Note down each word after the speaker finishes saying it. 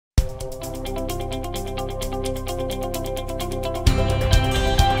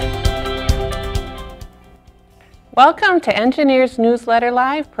Welcome to Engineers Newsletter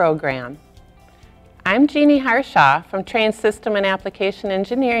Live program. I'm Jeannie Harshaw from Trane System and Application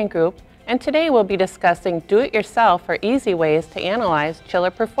Engineering Group, and today we'll be discussing do-it-yourself or easy ways to analyze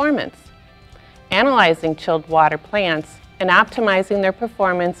chiller performance. Analyzing chilled water plants and optimizing their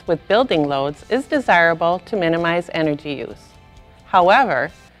performance with building loads is desirable to minimize energy use.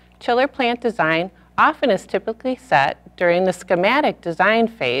 However, chiller plant design often is typically set during the schematic design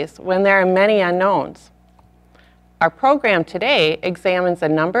phase when there are many unknowns. Our program today examines a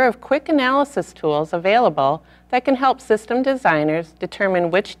number of quick analysis tools available that can help system designers determine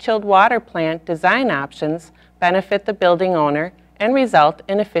which chilled water plant design options benefit the building owner and result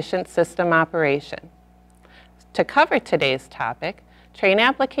in efficient system operation. To cover today's topic, Trane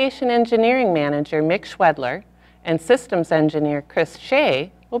Application Engineering Manager Mick Schwedler and Systems Engineer Chris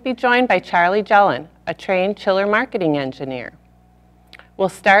Shea will be joined by Charlie Jellin, a Trane Chiller Marketing Engineer. We'll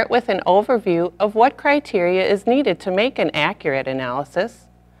start with an overview of what criteria is needed to make an accurate analysis.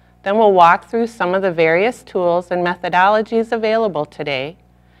 Then we'll walk through some of the various tools and methodologies available today.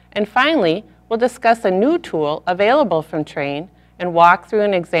 And finally, we'll discuss a new tool available from Trane and walk through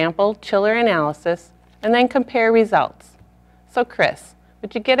an example chiller analysis and then compare results. So Chris,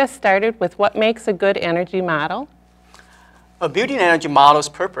 would you get us started with what makes a good energy model? A building energy model's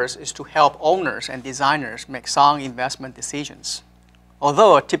purpose is to help owners and designers make sound investment decisions.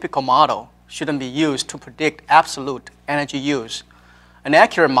 Although a typical model shouldn't be used to predict absolute energy use, an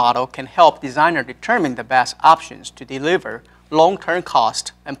accurate model can help designers determine the best options to deliver long-term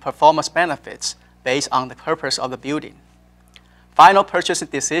cost and performance benefits based on the purpose of the building. Final purchasing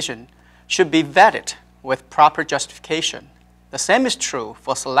decision should be vetted with proper justification. The same is true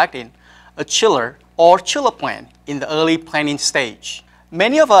for selecting a chiller or chiller plant in the early planning stage.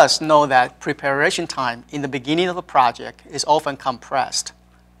 Many of us know that preparation time in the beginning of a project is often compressed.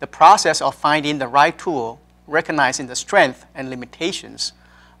 The process of finding the right tool, recognizing the strengths and limitations,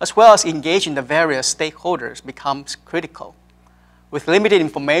 as well as engaging the various stakeholders becomes critical. With limited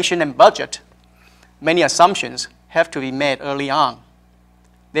information and budget, many assumptions have to be made early on.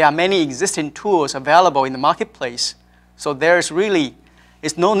 There are many existing tools available in the marketplace, so there is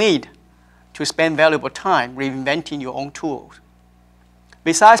no need to spend valuable time reinventing your own tools.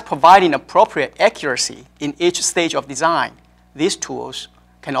 Besides providing appropriate accuracy in each stage of design, these tools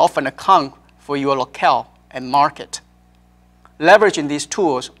can often account for your locale and market. Leveraging these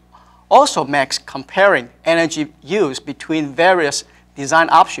tools also makes comparing energy use between various design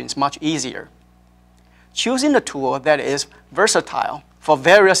options much easier. Choosing a tool that is versatile for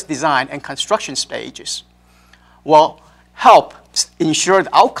various design and construction stages will help ensure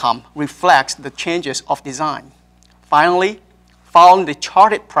the outcome reflects the changes of design. Finally, following the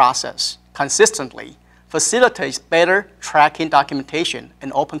charted process consistently facilitates better tracking documentation and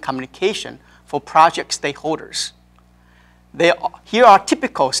open communication for project stakeholders. Here are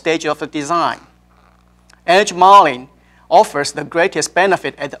typical stages of the design. Energy modeling offers the greatest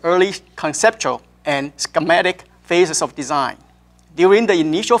benefit at the early conceptual and schematic phases of design. During the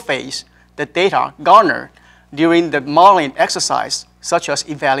initial phase, the data garnered during the modeling exercise, such as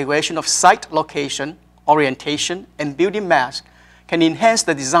evaluation of site location, orientation, and building mass, can enhance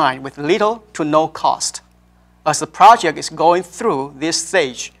the design with little to no cost. As the project is going through this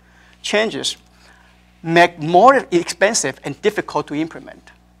stage, changes make more expensive and difficult to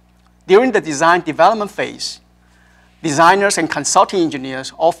implement. During the design development phase, designers and consulting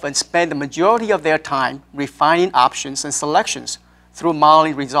engineers often spend the majority of their time refining options and selections through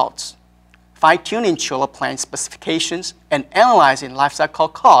modeling results. Fine-tuning chiller plant specifications and analyzing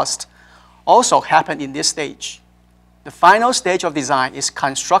lifecycle costs also happen in this stage. The final stage of design is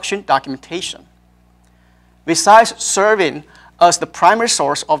construction documentation. Besides serving as the primary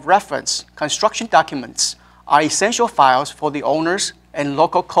source of reference, construction documents are essential files for the owners and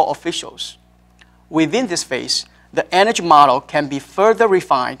local code officials. Within this phase, the energy model can be further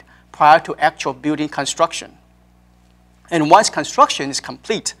refined prior to actual building construction. And once construction is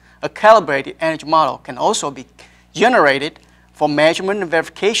complete, a calibrated energy model can also be generated for measurement and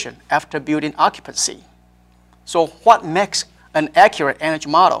verification after building occupancy. So what makes an accurate energy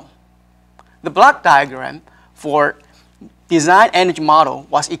model? The block diagram for Design Energy Model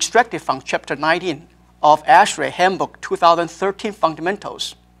was extracted from Chapter 19 of ASHRAE Handbook 2013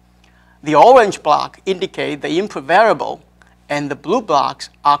 Fundamentals. The orange block indicates the input variable, and the blue blocks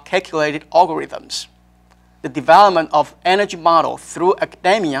are calculated algorithms. The development of energy model through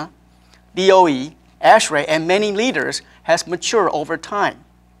academia, DOE, ASHRAE, and many leaders has matured over time.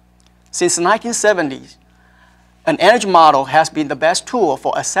 Since the 1970s, an energy model has been the best tool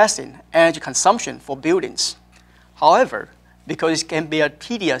for assessing energy consumption for buildings. However, because it can be a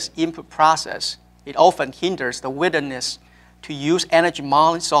tedious input process, It often hinders the willingness to use energy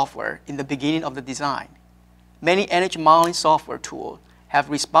modeling software in the beginning of the design. Many energy modeling software tools have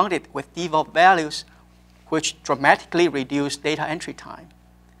responded with default values which dramatically reduce data entry time.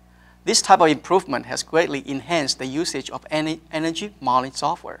 This type of improvement has greatly enhanced the usage of energy modeling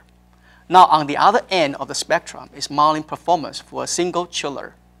software. Now, on the other end of the spectrum is modeling performance for a single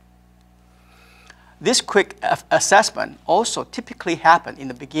chiller. This quick assessment also typically happens in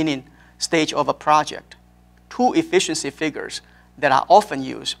the beginning stage of a project. Two efficiency figures that are often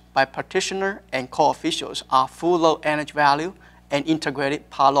used by practitioners and co-officials are full load energy value and integrated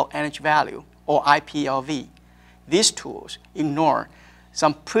power load energy value, or IPLV. These tools ignore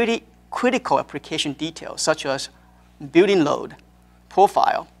some pretty critical application details such as building load,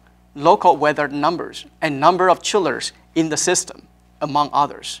 profile, local weather numbers, and number of chillers in the system, among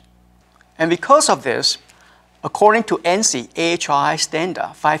others. And because of this, according to ANSI AHRI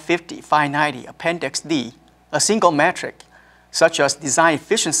Standard 550-590 Appendix D, a single metric, such as design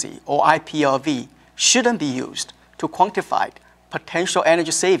efficiency or IPLV, shouldn't be used to quantify potential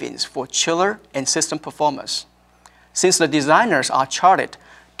energy savings for chiller and system performance. Since the designers are chartered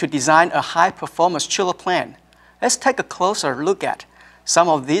to design a high-performance chiller plant, let's take a closer look at some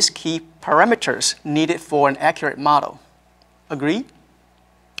of these key parameters needed for an accurate model. Agree?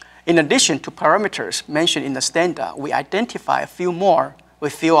 In addition to parameters mentioned in the standard, we identify a few more we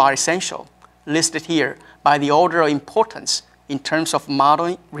feel are essential, listed here by the order of importance in terms of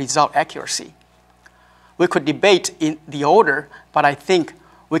modeling result accuracy. We could debate in the order, but I think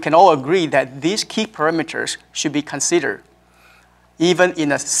we can all agree that these key parameters should be considered, even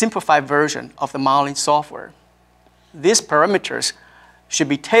in a simplified version of the modeling software. These parameters should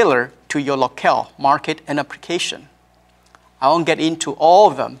be tailored to your locale, market, and application. I won't get into all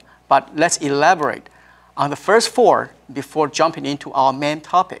of them, but let's elaborate on the first four before jumping into our main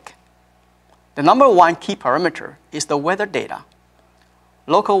topic. The number one key parameter is the weather data.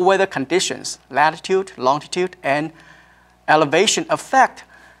 Local weather conditions, latitude, longitude, and elevation affect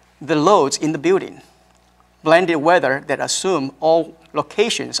the loads in the building. Blended weather that assume all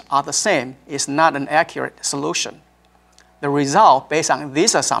locations are the same is not an accurate solution. The result based on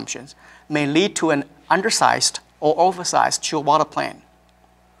these assumptions may lead to an undersized or oversized chilled water plant.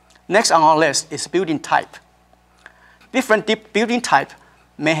 Next on our list is building type. Different building type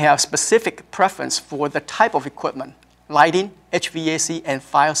may have specific preference for the type of equipment, lighting, HVAC, and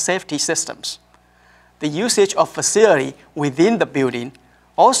fire safety systems. The usage of facility within the building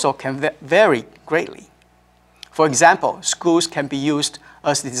also can vary greatly. For example, schools can be used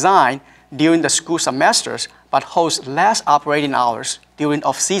as designed during the school semesters but host less operating hours during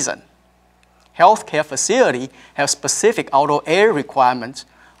off-season. Healthcare facilities have specific outdoor air requirements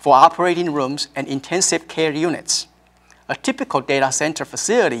for operating rooms and intensive care units. A typical data center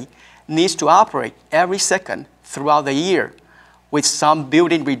facility needs to operate every second throughout the year with some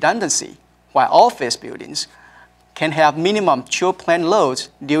building redundancy, while office buildings can have minimum chill plant loads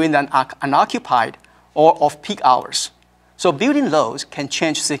during the unoccupied or off-peak hours. So building loads can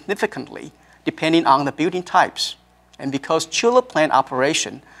change significantly depending on the building types. And because chiller plant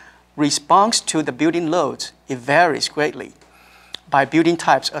operation responds to the building loads, it varies greatly by building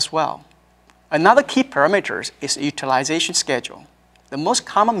types as well. Another key parameter is utilization schedule. The most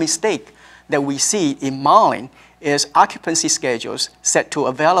common mistake that we see in modeling is occupancy schedules set to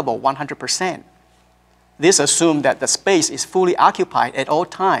available 100%. This assumes that the space is fully occupied at all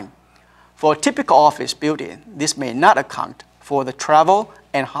times. For a typical office building, this may not account for the travel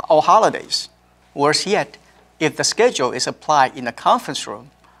or holidays. Worse yet, if the schedule is applied in a conference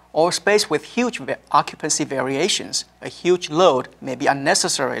room or space with huge occupancy variations, a huge load may be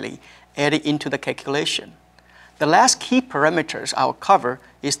unnecessarily added into the calculation. The last key parameters I will cover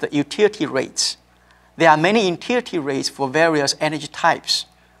is the utility rates. There are many utility rates for various energy types,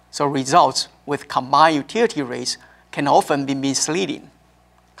 so results with combined utility rates can often be misleading.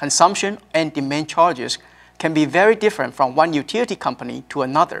 Consumption and demand charges can be very different from one utility company to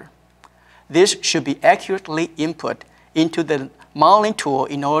another. This should be accurately input into the modeling tool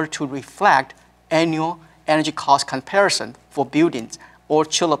in order to reflect annual energy cost comparison for buildings or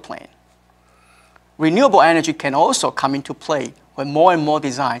chiller plant. Renewable energy can also come into play when more and more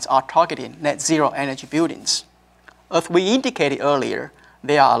designs are targeting net zero energy buildings. As we indicated earlier,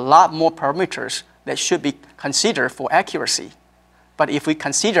 there are a lot more parameters that should be considered for accuracy. But if we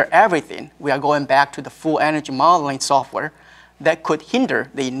consider everything, we are going back to the full energy modeling software that could hinder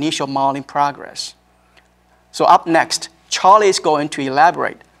the initial modeling progress. So up next, Charlie is going to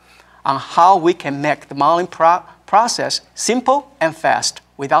elaborate on how we can make the modeling process simple and fast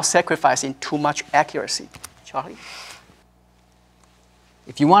without sacrificing too much accuracy. Charlie?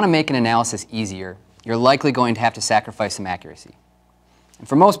 If you want to make an analysis easier, you're likely going to have to sacrifice some accuracy. And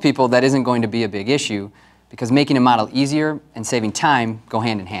for most people, that isn't going to be a big issue because making a model easier and saving time go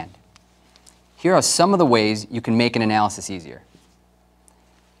hand in hand. Here are some of the ways you can make an analysis easier.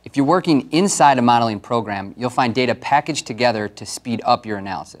 If you're working inside a modeling program, you'll find data packaged together to speed up your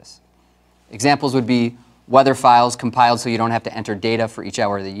analysis. Examples would be weather files compiled so you don't have to enter data for each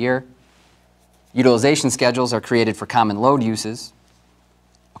hour of the year. Utilization schedules are created for common load uses.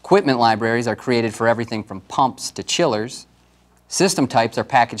 Equipment libraries are created for everything from pumps to chillers. System types are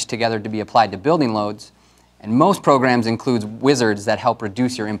packaged together to be applied to building loads. And most programs include wizards that help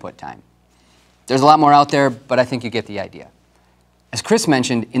reduce your input time. There's a lot more out there, but I think you get the idea. As Chris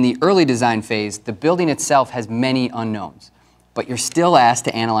mentioned, in the early design phase, the building itself has many unknowns, but you're still asked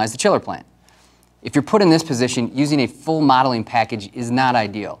to analyze the chiller plant. If you're put in this position, using a full modeling package is not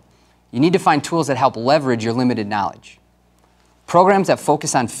ideal. You need to find tools that help leverage your limited knowledge. Programs that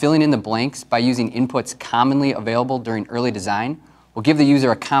focus on filling in the blanks by using inputs commonly available during early design will give the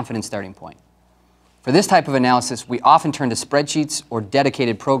user a confident starting point. For this type of analysis, we often turn to spreadsheets or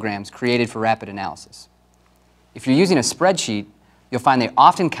dedicated programs created for rapid analysis. If you're using a spreadsheet, you'll find they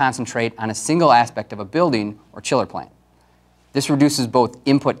often concentrate on a single aspect of a building or chiller plant. This reduces both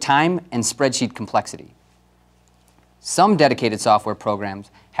input time and spreadsheet complexity. Some dedicated software programs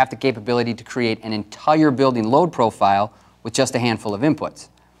have the capability to create an entire building load profile with just a handful of inputs.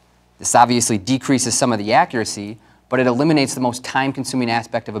 This obviously decreases some of the accuracy, but it eliminates the most time-consuming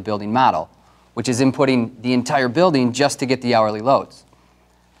aspect of a building model, which is inputting the entire building just to get the hourly loads.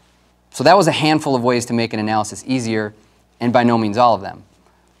 So that was a handful of ways to make an analysis easier, and by no means all of them.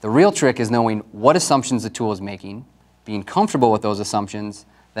 The real trick is knowing what assumptions the tool is making, being comfortable with those assumptions,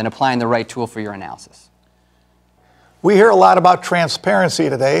 then applying the right tool for your analysis. We hear a lot about transparency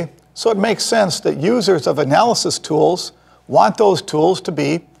today, so it makes sense that users of analysis tools want those tools to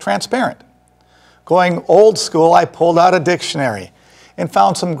be transparent. Going old school, I pulled out a dictionary and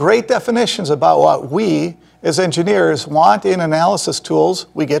found some great definitions about what we, as engineers, want in analysis tools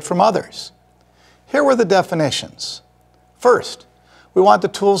we get from others. Here were the definitions. First, we want the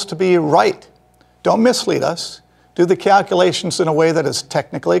tools to be right. Don't mislead us. Do the calculations in a way that is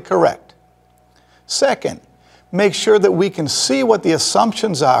technically correct. Second, make sure that we can see what the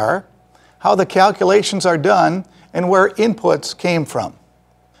assumptions are, how the calculations are done, and where inputs came from.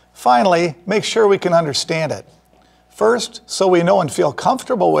 Finally, make sure we can understand it. First, so we know and feel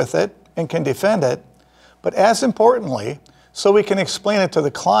comfortable with it and can defend it, but as importantly, so we can explain it to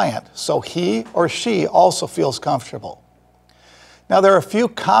the client so he or she also feels comfortable. Now, there are a few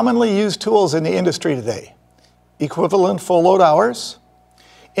commonly used tools in the industry today: equivalent full load hours,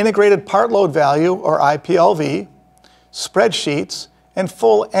 integrated part load value or IPLV, spreadsheets, and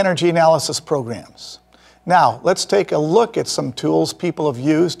full energy analysis programs. Now, let's take a look at some tools people have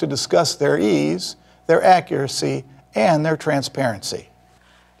used to discuss their ease, their accuracy, and their transparency.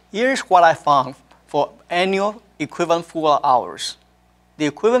 Here's what I found for annual equivalent full load hours. The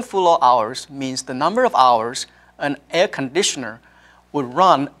equivalent full load hours means the number of hours an air conditioner would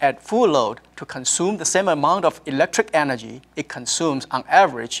run at full load to consume the same amount of electric energy it consumes on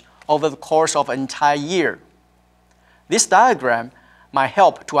average over the course of an entire year. This diagram might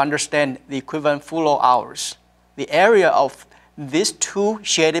help to understand the equivalent full load hours. The area of these two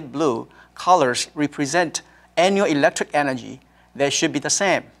shaded blue colors represent annual electric energy that should be the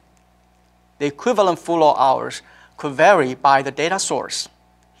same. The equivalent full load hours could vary by the data source.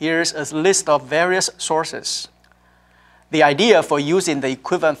 Here's a list of various sources. The idea for using the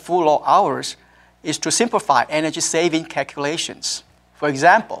equivalent full load hours is to simplify energy-saving calculations. For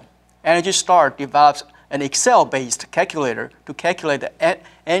example, Energy Star develops an Excel-based calculator to calculate the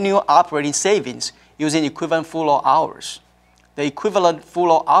annual operating savings using equivalent full load hours. The equivalent full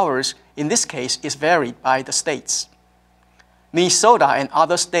load hours in this case is varied by the states. Minnesota and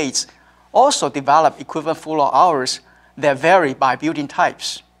other states also develop equivalent full load hours that vary by building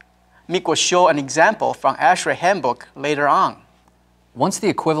types. Mick will show an example from ASHRAE handbook later on. Once the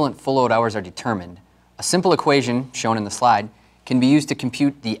equivalent full load hours are determined, a simple equation, shown in the slide, can be used to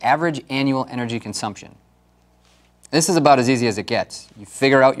compute the average annual energy consumption. This is about as easy as it gets. You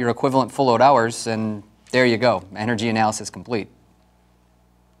figure out your equivalent full load hours, and there you go, energy analysis complete.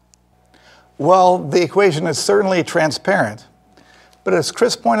 Well, the equation is certainly transparent, but as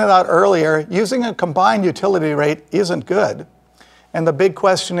Chris pointed out earlier, using a combined utility rate isn't good. And the big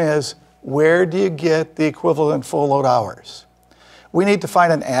question is, where do you get the equivalent full load hours? We need to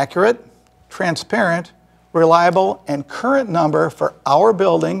find an accurate, transparent, reliable, and current number for our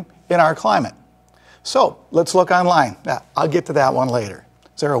building in our climate. So let's look online. Now, I'll get to that one later.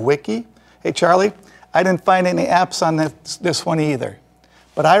 Is there a wiki? Hey, Charlie, I didn't find any apps on this one either.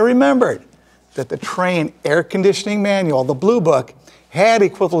 But I remembered that the Trane air conditioning manual, the Blue Book, had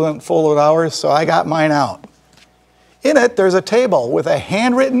equivalent full load hours, so I got mine out. In it, there's a table with a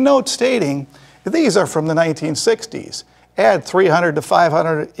handwritten note stating these are from the 1960s. Add 300 to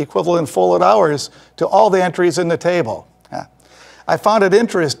 500 equivalent full load hours to all the entries in the table. I found it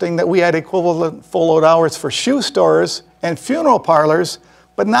interesting that we had equivalent full load hours for shoe stores and funeral parlors,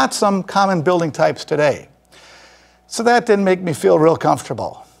 but not some common building types today. So that didn't make me feel real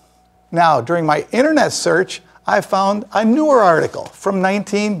comfortable. Now, during my internet search, I found a newer article from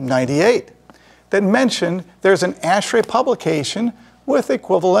 1998 that mentioned there's an ASHRAE publication with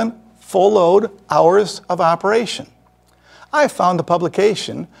equivalent full load hours of operation. I found the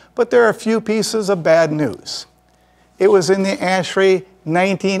publication, but there are a few pieces of bad news. It was in the ASHRAE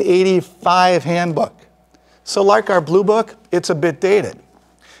 1985 handbook. So like our Blue Book, it's a bit dated.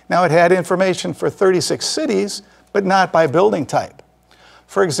 Now it had information for 36 cities, but not by building type.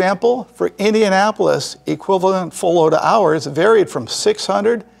 For example, for Indianapolis, equivalent full load hours varied from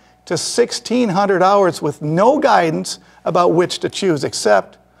 600 to 1,600 hours with no guidance about which to choose,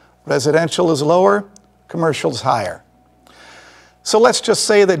 except residential is lower, commercial is higher. So let's just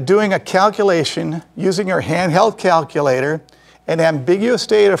say that doing a calculation using your handheld calculator and ambiguous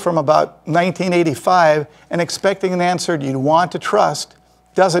data from about 1985 and expecting an answer you'd want to trust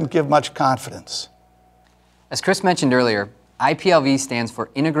doesn't give much confidence. As Chris mentioned earlier, IPLV stands for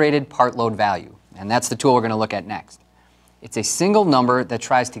Integrated Part Load Value, and that's the tool we're going to look at next. It's a single number that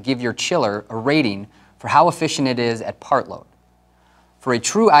tries to give your chiller a rating for how efficient it is at part load. For a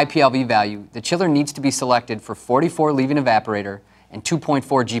true IPLV value, the chiller needs to be selected for 44 leaving evaporator and 2.4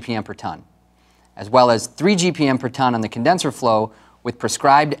 GPM per ton, as well as 3 GPM per ton on the condenser flow with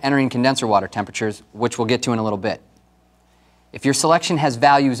prescribed entering condenser water temperatures, which we'll get to in a little bit. If your selection has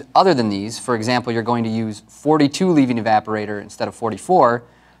values other than these, for example, you're going to use 42 leaving evaporator instead of 44,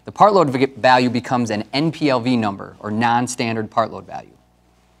 the part load value becomes an NPLV number, or non-standard part load value.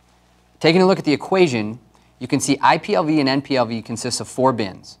 Taking a look at the equation, you can see IPLV and NPLV consists of 4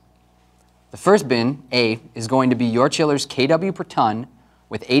 bins. The first bin, A, is going to be your chiller's kW per ton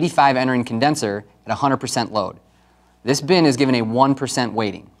with 85 entering condenser at 100% load. This bin is given a 1%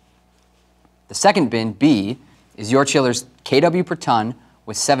 weighting. The second bin, B, is your chiller's kW per ton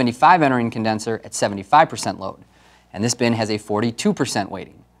with 75 entering condenser at 75% load, and this bin has a 42%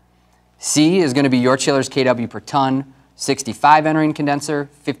 weighting. C is going to be your chiller's kW per ton, 65 entering condenser,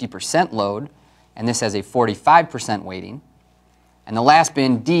 50% load, and this has a 45% weighting. And the last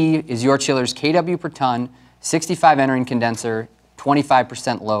bin, D, is your chiller's kW per ton, 65 entering condenser,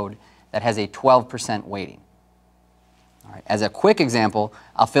 25% load, that has a 12% weighting. All right, as a quick example,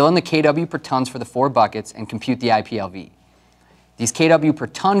 I'll fill in the kW per tons for the 4 buckets and compute the IPLV. These kW per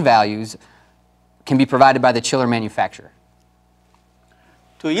ton values can be provided by the chiller manufacturer.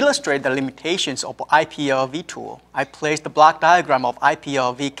 To illustrate the limitations of IPLV tool, I placed the block diagram of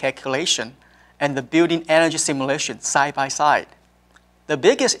IPLV calculation and the building energy simulation side by side. The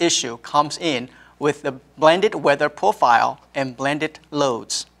biggest issue comes in with the blended weather profile and blended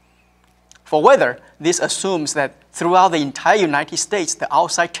loads. For weather, this assumes that throughout the entire United States, the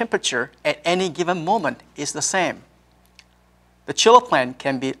outside temperature at any given moment is the same. The chiller plant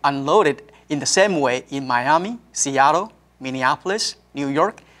can be unloaded in the same way in Miami, Seattle, Minneapolis, New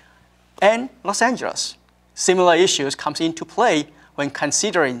York, and Los Angeles. Similar issues come into play when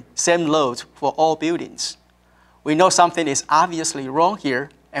considering same loads for all buildings. We know something is obviously wrong here,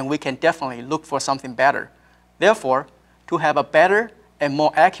 and we can definitely look for something better. Therefore, to have a better and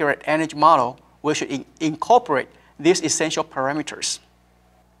more accurate energy model, we should incorporate these essential parameters.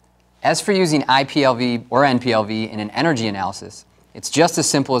 As for using IPLV or NPLV in an energy analysis, it's just as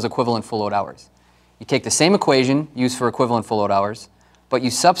simple as equivalent full load hours. You take the same equation used for equivalent full load hours, but you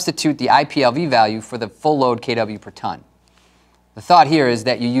substitute the IPLV value for the full load kW per ton. The thought here is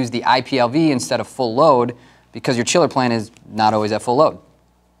that you use the IPLV instead of full load because your chiller plant is not always at full load.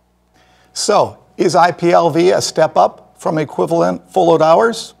 So, is IPLV a step up from equivalent full load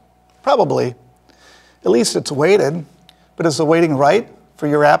hours? Probably. At least it's weighted, but is the weighting right for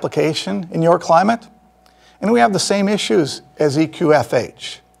your application in your climate? And we have the same issues as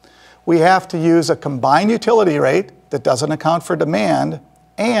EQFH. We have to use a combined utility rate that doesn't account for demand,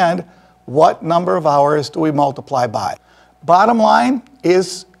 and what number of hours do we multiply by? Bottom line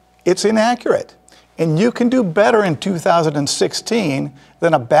is it's inaccurate, and you can do better in 2016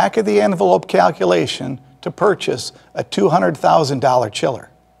 than a back-of-the-envelope calculation to purchase a $200,000 chiller.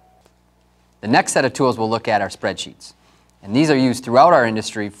 The next set of tools we'll look at are spreadsheets, and these are used throughout our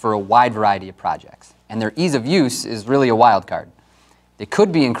industry for a wide variety of projects, and their ease of use is really a wild card. They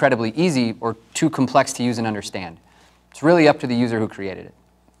could be incredibly easy or too complex to use and understand. It's really up to the user who created it.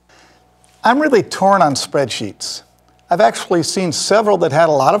 I'm really torn on spreadsheets. I've actually seen several that had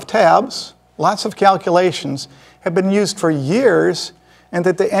a lot of tabs, lots of calculations, have been used for years, and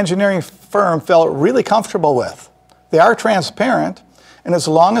that the engineering firm felt really comfortable with. They are transparent, and as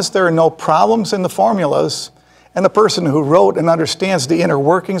long as there are no problems in the formulas, and the person who wrote and understands the inner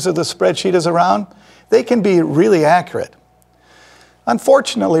workings of the spreadsheet is around, they can be really accurate.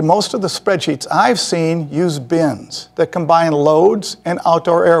 Unfortunately, most of the spreadsheets I've seen use bins that combine loads and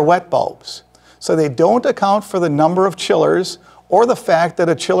outdoor air wet bulbs. So they don't account for the number of chillers or the fact that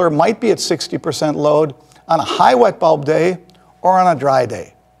a chiller might be at 60% load on a high wet bulb day or on a dry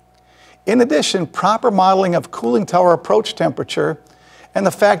day. In addition, proper modeling of cooling tower approach temperature and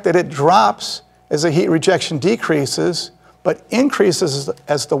the fact that it drops as the heat rejection decreases but increases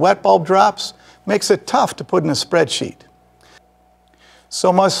as the wet bulb drops makes it tough to put in a spreadsheet.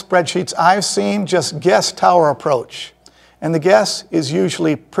 So most spreadsheets I've seen just guess tower approach, and the guess is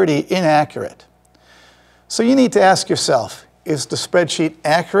usually pretty inaccurate. So you need to ask yourself, is the spreadsheet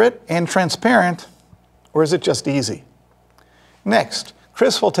accurate and transparent, or is it just easy? Next,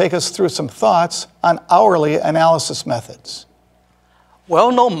 Chris will take us through some thoughts on hourly analysis methods.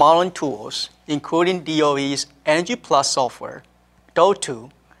 Well-known modeling tools, including DOE's Energy Plus software,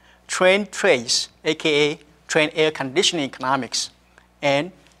 DO2, Trane Trace, aka Trane Air Conditioning Economics,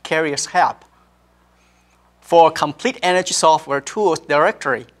 and Carrier's HAP. For a complete energy software tools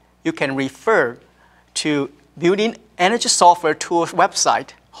directory, you can refer to Building Energy Software Tools website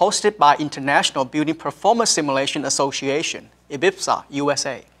hosted by International Building Performance Simulation Association, IBPSA,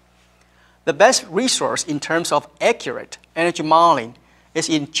 USA. The best resource in terms of accurate energy modeling is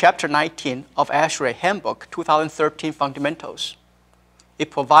in Chapter 19 of ASHRAE Handbook 2013 Fundamentals. It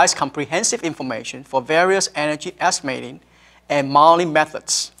provides comprehensive information for various energy estimating and modeling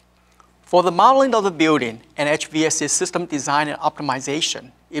methods. For the modeling of the building and HVAC system design and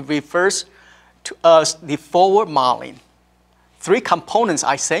optimization, it refers to as the forward modeling. Three components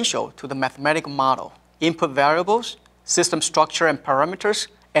are essential to the mathematical model: input variables, system structure and parameters,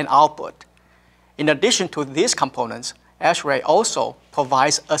 and output. In addition to these components, ASHRAE also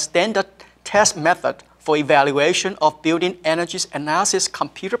provides a standard test method for evaluation of building energy analysis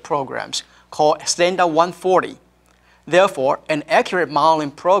computer programs called Standard 140. Therefore, an accurate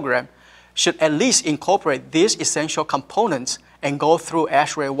modeling program should at least incorporate these essential components and go through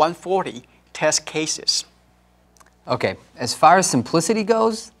ASHRAE 140 test cases. Okay, as far as simplicity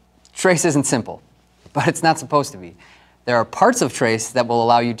goes, Trace isn't simple, but it's not supposed to be. There are parts of Trace that will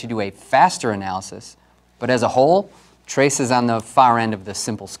allow you to do a faster analysis, but as a whole, Trace is on the far end of the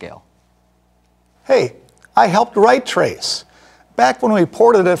simple scale. Hey, I helped write Trace. Back when we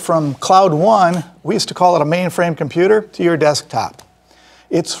ported it from Cloud 1, we used to call it a mainframe computer, to your desktop.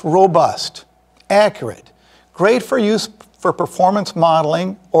 It's robust, accurate, great for use for performance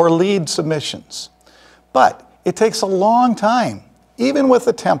modeling or lead submissions. But it takes a long time, even with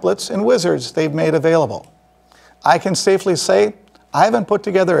the templates and wizards they've made available. I can safely say I haven't put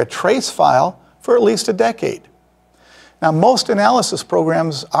together a Trace file for at least a decade. Now, most analysis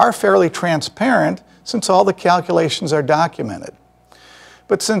programs are fairly transparent since all the calculations are documented.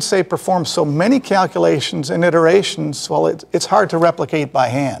 But since they perform so many calculations and iterations, well, it's hard to replicate by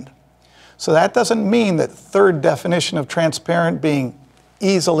hand. So that doesn't mean that third definition of transparent being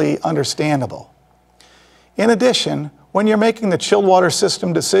easily understandable. In addition, when you're making the chilled water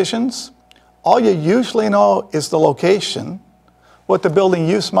system decisions, all you usually know is the location, what the building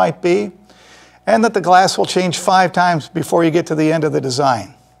use might be, and that the glass will change 5 times before you get to the end of the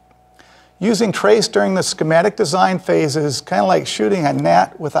design. Using Trace during the schematic design phase is kind of like shooting a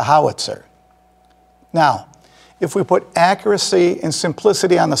gnat with a howitzer. Now, if we put accuracy and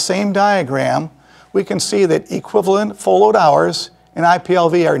simplicity on the same diagram, we can see that equivalent full load hours and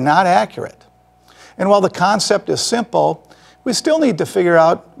IPLV are not accurate. And while the concept is simple, we still need to figure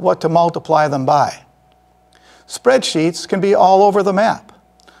out what to multiply them by. Spreadsheets can be all over the map.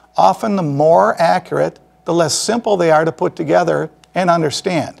 Often the more accurate, the less simple they are to put together and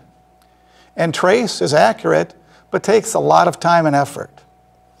understand. And Trace is accurate, but takes a lot of time and effort.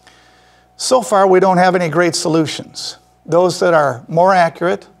 So far, we don't have any great solutions. Those that are more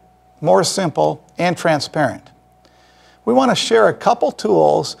accurate, more simple, and transparent. We want to share a couple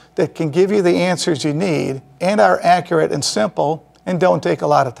tools that can give you the answers you need and are accurate and simple and don't take a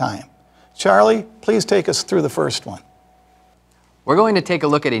lot of time. Charlie, please take us through the first one. We're going to take a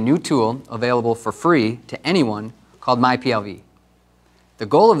look at a new tool available for free to anyone called MyPLV. The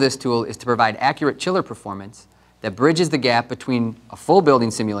goal of this tool is to provide accurate chiller performance that bridges the gap between a full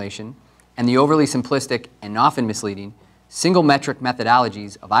building simulation and the overly simplistic and often misleading single metric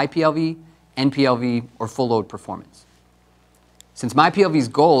methodologies of IPLV, NPLV, or full load performance. Since MyPLV's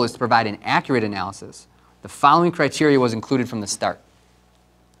goal is to provide an accurate analysis, the following criteria was included from the start: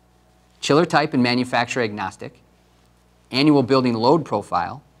 chiller type and manufacturer agnostic, annual building load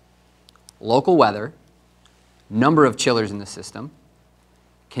profile, local weather, number of chillers in the system,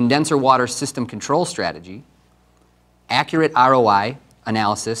 condenser water system control strategy, accurate ROI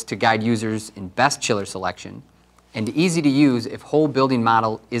analysis to guide users in best chiller selection, and easy to use if whole building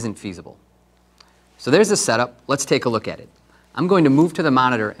model isn't feasible. So there's the setup. Let's take a look at it. I'm going to move to the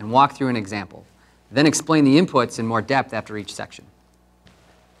monitor and walk through an example, then explain the inputs in more depth after each section.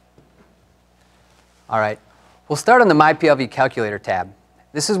 All right, we'll start on the MyPLV Calculator tab.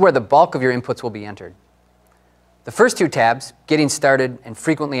 This is where the bulk of your inputs will be entered. The first two tabs, Getting Started and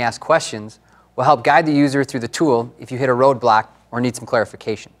Frequently Asked Questions, will help guide the user through the tool if you hit a roadblock or need some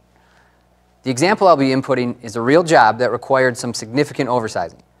clarification. The example I'll be inputting is a real job that required some significant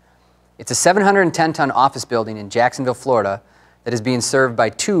oversizing. It's a 710-ton office building in Jacksonville, Florida, that is being served by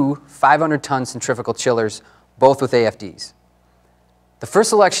two 500-ton centrifugal chillers, both with AFDs. The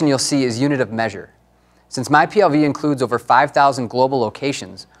first selection you'll see is unit of measure. Since MyPLV includes over 5,000 global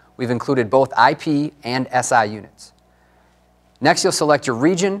locations, we've included both IP and SI units. Next, you'll select your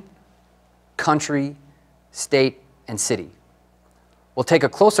region, country, state, and city. We'll take a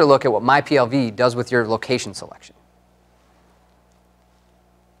closer look at what MyPLV does with your location selection.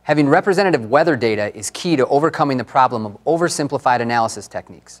 Having representative weather data is key to overcoming the problem of oversimplified analysis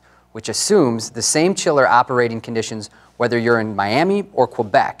techniques, which assumes the same chiller operating conditions whether you're in Miami or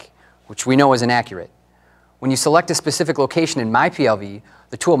Quebec, which we know is inaccurate. When you select a specific location in MyPLV,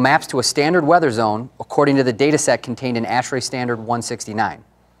 the tool maps to a standard weather zone according to the data set contained in ASHRAE Standard 169.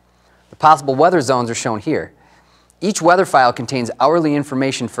 The possible weather zones are shown here. Each weather file contains hourly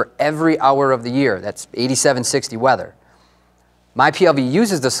information for every hour of the year. That's 8760 weather. MyPLV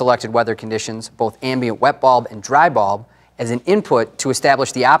uses the selected weather conditions, both ambient wet bulb and dry bulb, as an input to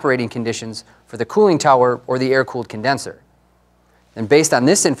establish the operating conditions for the cooling tower or the air-cooled condenser. And based on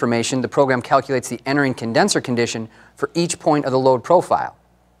this information, the program calculates the entering condenser condition for each point of the load profile.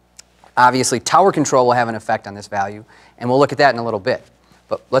 Obviously, tower control will have an effect on this value, and we'll look at that in a little bit.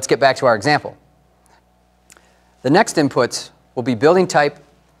 But let's get back to our example. The next inputs will be building type,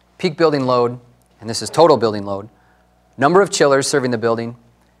 peak building load, and this is total building load, number of chillers serving the building,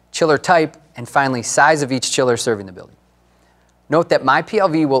 chiller type, and finally size of each chiller serving the building. Note that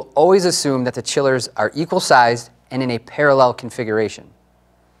MyPLV will always assume that the chillers are equal sized and in a parallel configuration.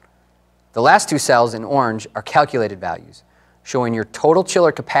 The last two cells in orange are calculated values, showing your total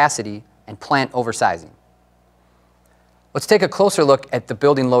chiller capacity and plant oversizing. Let's take a closer look at the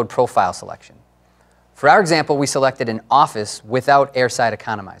building load profile selection. For our example, we selected an office without airside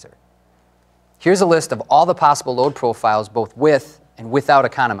economizer. Here's a list of all the possible load profiles, both with and without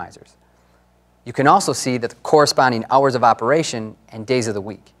economizers. You can also see the corresponding hours of operation and days of the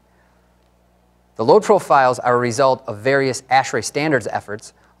week. The load profiles are a result of various ASHRAE standards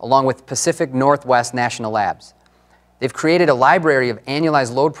efforts, along with Pacific Northwest National Labs. They've created a library of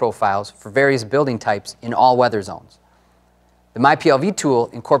annualized load profiles for various building types in all weather zones. The MyPLV tool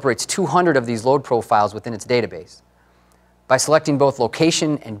incorporates 200 of these load profiles within its database. By selecting both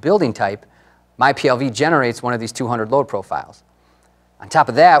location and building type, MyPLV generates one of these 200 load profiles. On top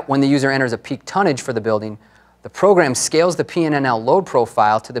of that, when the user enters a peak tonnage for the building, the program scales the PNNL load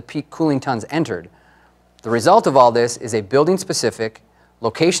profile to the peak cooling tons entered. The result of all this is a building-specific,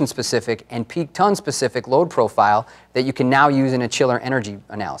 location-specific, and peak ton-specific load profile that you can now use in a chiller energy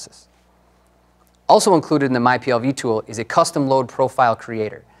analysis. Also included in the MyPLV tool is a custom load profile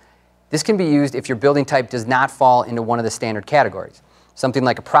creator. This can be used if your building type does not fall into one of the standard categories, something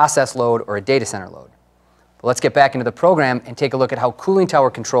like a process load or a data center load. But let's get back into the program and take a look at how cooling tower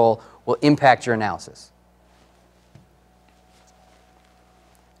control will impact your analysis.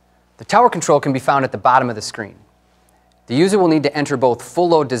 The tower control can be found at the bottom of the screen. The user will need to enter both full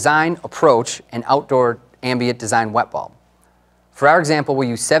load design approach and outdoor ambient design wet bulb. For our example, we'll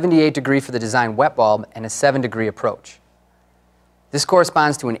use 78 degree for the design wet bulb and a 7 degree approach. This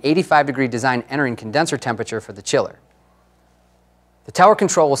corresponds to an 85 degree design entering condenser temperature for the chiller. The tower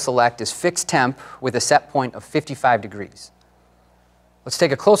control we'll select is fixed temp with a set point of 55 degrees. Let's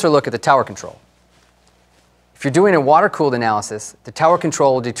take a closer look at the tower control. If you're doing a water-cooled analysis, the tower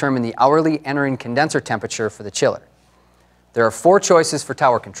control will determine the hourly entering condenser temperature for the chiller. There are 4 choices for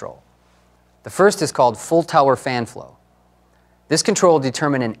tower control. The first is called full tower fan flow. This control will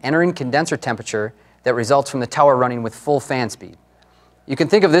determine an entering condenser temperature that results from the tower running with full fan speed. You can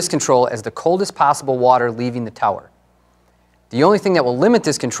think of this control as the coldest possible water leaving the tower. The only thing that will limit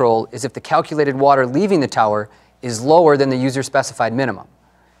this control is if the calculated water leaving the tower is lower than the user-specified minimum.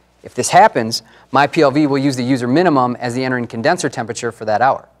 If this happens, MyPLV will use the user minimum as the entering condenser temperature for that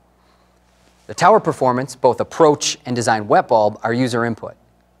hour. The tower performance, both approach and design wet bulb, are user input.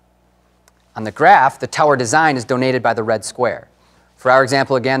 On the graph, the tower design is donated by the red square. For our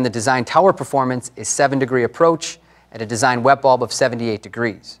example, again, the design tower performance is 7-degree approach at a design wet bulb of 78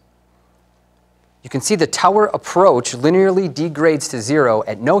 degrees. You can see the tower approach linearly degrades to 0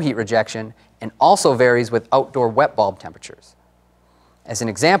 at no heat rejection and also varies with outdoor wet bulb temperatures. As an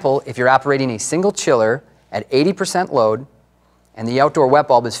example, if you're operating a single chiller at 80% load and the outdoor wet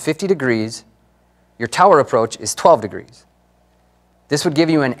bulb is 50 degrees, your tower approach is 12 degrees. This would give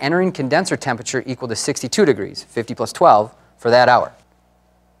you an entering condenser temperature equal to 62 degrees, 50 plus 12, for that hour.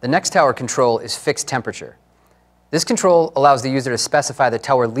 The next tower control is fixed temperature. This control allows the user to specify the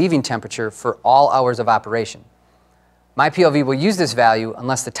tower leaving temperature for all hours of operation. MyPLV will use this value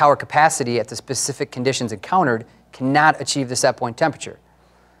unless the tower capacity at the specific conditions encountered cannot achieve the set point temperature.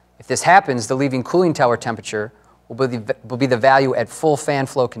 If this happens, the leaving cooling tower temperature will be the value at full fan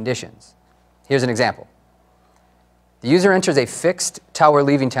flow conditions. Here's an example. The user enters a fixed tower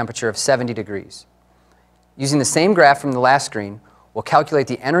leaving temperature of 70 degrees. Using the same graph from the last screen, we'll calculate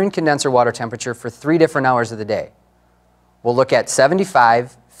the entering condenser water temperature for 3 different hours of the day. We'll look at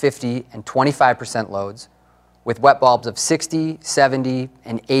 75, 50, and 25% loads with wet bulbs of 60, 70,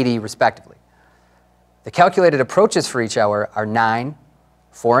 and 80 respectively. The calculated approaches for each hour are 9,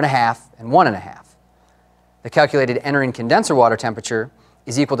 4.5, and 1.5. The calculated entering condenser water temperature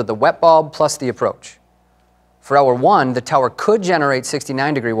is equal to the wet bulb plus the approach. For hour 1, the tower could generate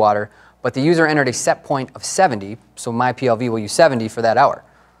 69-degree water, but the user entered a set point of 70, so MyPLV will use 70 for that hour.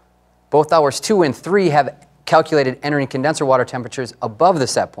 Both hours 2 and 3 have calculated entering condenser water temperatures above the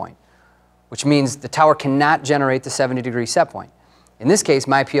set point, which means the tower cannot generate the 70-degree set point. In this case,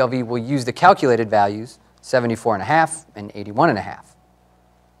 MyPLV will use the calculated values, 74.5 and 81.5.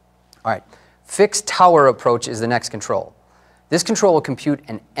 All right, fixed tower approach is the next control. This control will compute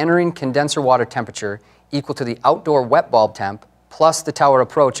an entering condenser water temperature equal to the outdoor wet bulb temp plus the tower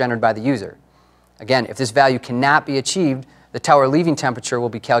approach entered by the user. Again, if this value cannot be achieved, the tower leaving temperature will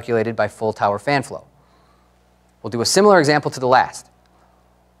be calculated by full tower fan flow. We'll do a similar example to the last.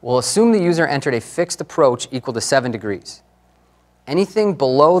 We'll assume the user entered a fixed approach equal to 7 degrees. Anything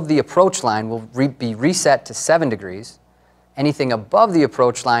below the approach line will be reset to 7 degrees. Anything above the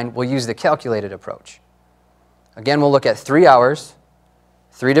approach line will use the calculated approach. Again, we'll look at 3 hours,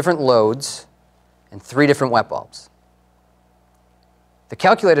 3 different loads, and 3 different wet bulbs. The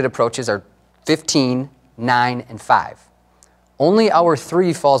calculated approaches are 15, 9, and 5. Only hour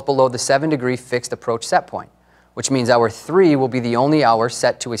 3 falls below the 7-degree fixed approach set point, which means hour 3 will be the only hour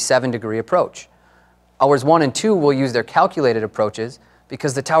set to a 7-degree approach. Hours 1 and 2 will use their calculated approaches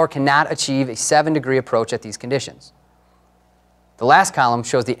because the tower cannot achieve a 7-degree approach at these conditions. The last column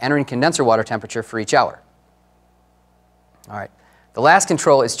shows the entering condenser water temperature for each hour. All right. The last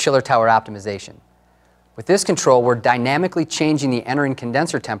control is chiller tower optimization. With this control, we're dynamically changing the entering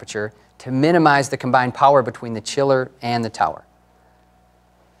condenser temperature to minimize the combined power between the chiller and the tower.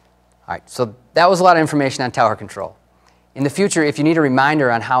 All right, so that was a lot of information on tower control. In the future, if you need a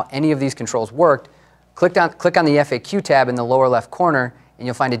reminder on how any of these controls worked, click on the FAQ tab in the lower left corner and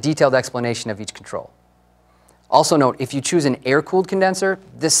you'll find a detailed explanation of each control. Also note, if you choose an air-cooled condenser,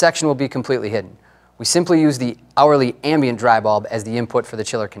 this section will be completely hidden. We simply use the hourly ambient dry bulb as the input for the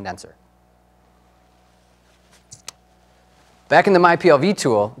chiller condenser. Back in the MyPLV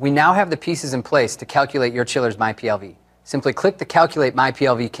tool, we now have the pieces in place to calculate your chiller's MyPLV. Simply click the Calculate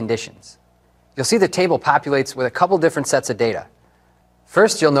MyPLV conditions. You'll see the table populates with a couple different sets of data.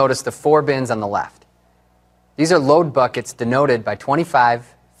 First, you'll notice the 4 bins on the left. These are load buckets denoted by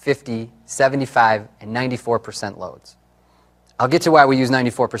 25, 50, 75, and 94% loads. I'll get to why we use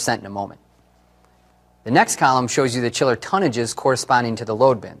 94% in a moment. The next column shows you the chiller tonnages corresponding to the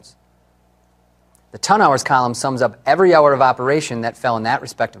load bins. The ton hours column sums up every hour of operation that fell in that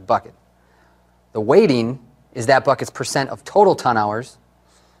respective bucket. The weighting is that bucket's percent of total ton hours,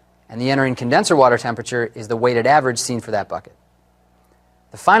 and the entering condenser water temperature is the weighted average seen for that bucket.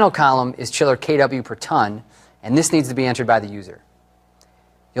 The final column is chiller kW per ton, and this needs to be entered by the user.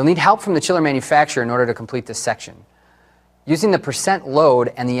 You'll need help from the chiller manufacturer in order to complete this section. Using the percent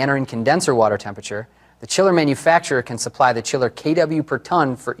load and the entering condenser water temperature, the chiller manufacturer can supply the chiller kW per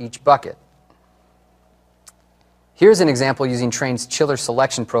ton for each bucket. Here's an example using Trane's chiller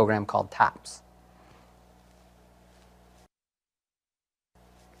selection program called TOPS.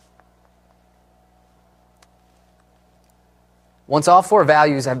 Once all 4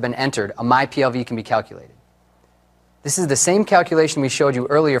 values have been entered, a MyPLV can be calculated. This is the same calculation we showed you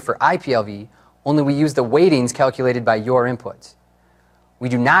earlier for IPLV, only we use the weightings calculated by your inputs. We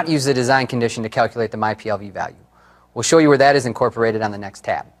do not use the design condition to calculate the MyPLV value. We'll show you where that is incorporated on the next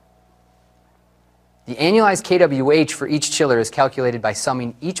tab. The annualized kWh for each chiller is calculated by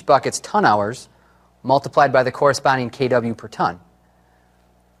summing each bucket's ton hours multiplied by the corresponding kW per ton.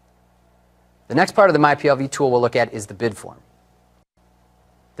 The next part of the MyPLV tool we'll look at is the bid form.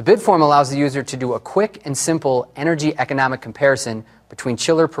 The bid form allows the user to do a quick and simple energy economic comparison between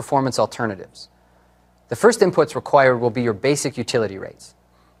chiller performance alternatives. The first inputs required will be your basic utility rates,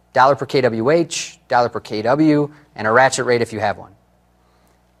 $1 per kWh, $1 per kW, and a ratchet rate if you have one.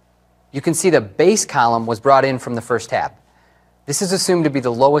 You can see the base column was brought in from the first tab. This is assumed to be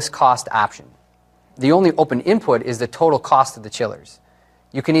the lowest cost option. The only open input is the total cost of the chillers.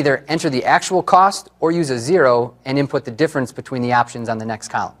 You can either enter the actual cost or use a 0 and input the difference between the options on the next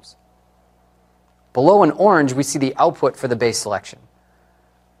columns. Below in orange, we see the output for the base selection.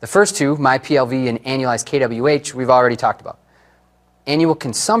 The first two, MyPLV and annualized kWh, we've already talked about. Annual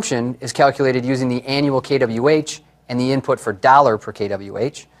consumption is calculated using the annual kWh and the input for $1 per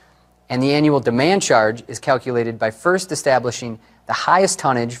kWh. And the annual demand charge is calculated by first establishing the highest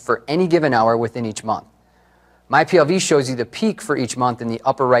tonnage for any given hour within each month. MyPLV shows you the peak for each month in the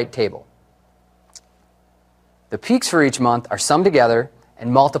upper right table. The peaks for each month are summed together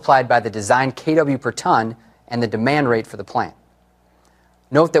and multiplied by the design kW per ton and the demand rate for the plant.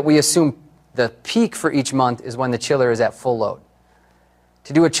 Note that we assume the peak for each month is when the chiller is at full load.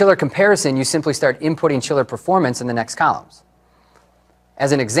 To do a chiller comparison, you simply start inputting chiller performance in the next columns.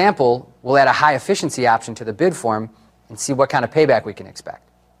 As an example, we'll add a high efficiency option to the bid form and see what kind of payback we can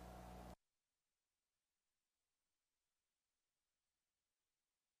expect.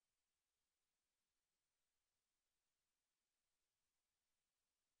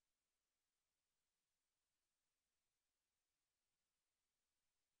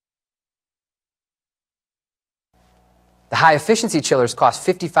 The high efficiency chillers cost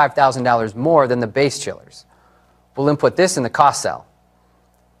 $55,000 more than the base chillers. We'll input this in the cost cell.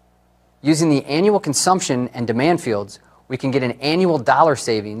 Using the annual consumption and demand fields, we can get an annual dollar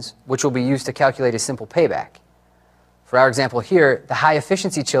savings, which will be used to calculate a simple payback. For our example here, the high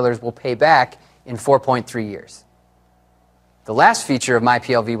efficiency chillers will pay back in 4.3 years. The last feature of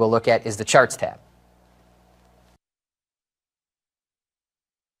MyPLV we'll look at is the Charts tab.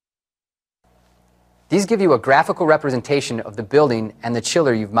 These give you a graphical representation of the building and the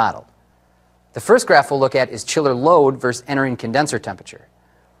chiller you've modeled. The first graph we'll look at is chiller load versus entering condenser temperature.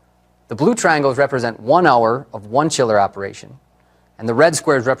 The blue triangles represent 1 hour of one chiller operation, and the red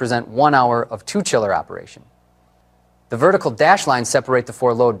squares represent 1 hour of two chiller operation. The vertical dash lines separate the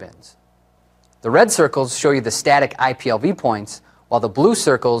 4 load bins. The red circles show you the static IPLV points, while the blue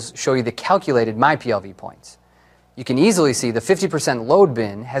circles show you the calculated MyPLV points. You can easily see the 50% load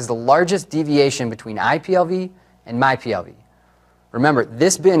bin has the largest deviation between IPLV and MyPLV. Remember,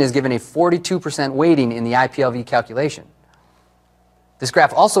 this bin is given a 42% weighting in the IPLV calculation. This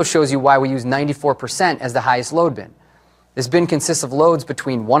graph also shows you why we use 94% as the highest load bin. This bin consists of loads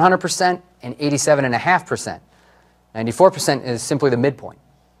between 100% and 87.5%. 94% is simply the midpoint.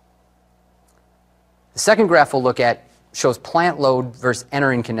 The second graph we'll look at shows plant load versus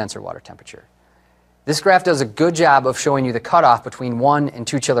entering condenser water temperature. This graph does a good job of showing you the cutoff between 1 and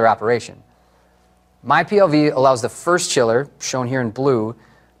 2 chiller operation. MyPLV allows the first chiller, shown here in blue,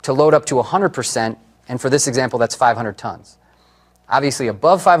 to load up to 100%, and for this example, that's 500 tons. Obviously,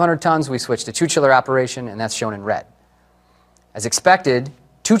 above 500 tons, we switch to 2 chiller operation, and that's shown in red. As expected,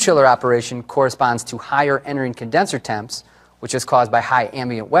 2 chiller operation corresponds to higher entering condenser temps, which is caused by high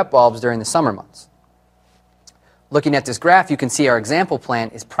ambient wet bulbs during the summer months. Looking at this graph, you can see our example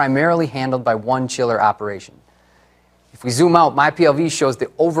plant is primarily handled by 1 chiller operation. If we zoom out, MyPLV shows the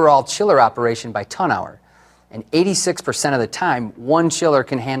overall chiller operation by ton hour, and 86% of the time, 1 chiller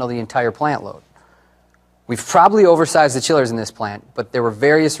can handle the entire plant load. We've probably oversized the chillers in this plant, but there were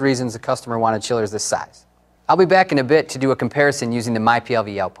various reasons the customer wanted chillers this size. I'll be back in a bit to do a comparison using the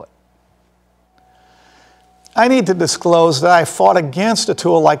MyPLV output. I need to disclose that I fought against a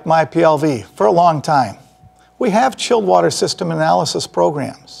tool like MyPLV for a long time. We have chilled water system analysis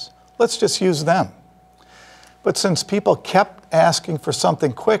programs. Let's just use them. But since people kept asking for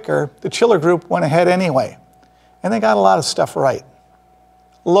something quicker, the chiller group went ahead anyway. And they got a lot of stuff right.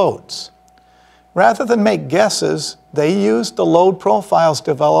 Loads. Rather than make guesses, they used the load profiles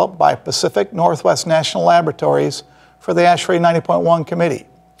developed by Pacific Northwest National Laboratories for the ASHRAE 90.1 committee.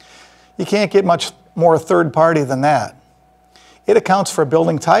 You can't get much more third party than that. It accounts for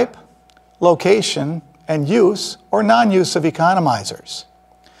building type, location, and use or non-use of economizers.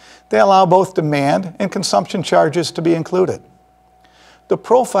 They allow both demand and consumption charges to be included. The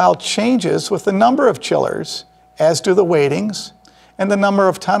profile changes with the number of chillers, as do the weightings, and the number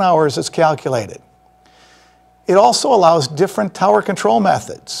of ton hours is calculated. It also allows different tower control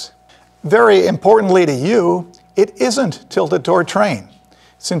methods. Very importantly to you, it isn't tilted toward Trane,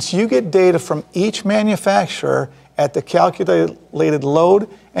 since you get data from each manufacturer at the calculated load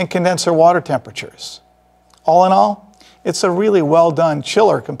and condenser water temperatures. All in all, it's a really well done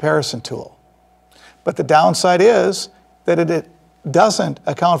chiller comparison tool. But the downside is that it doesn't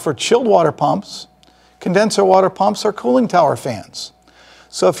account for chilled water pumps, condenser water pumps, or cooling tower fans.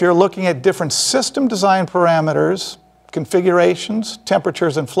 So if you're looking at different system design parameters, configurations,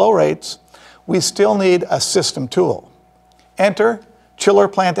 temperatures, and flow rates, we still need a system tool. Enter Chiller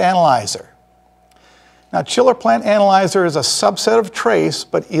Plant Analyzer. Now, Chiller Plant Analyzer is a subset of Trace,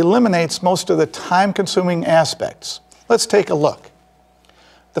 but eliminates most of the time-consuming aspects. Let's take a look.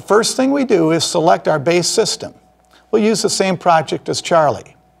 The first thing we do is select our base system. We'll use the same project as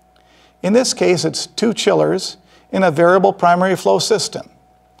Charlie. In this case, it's 2 chillers in a variable primary flow system.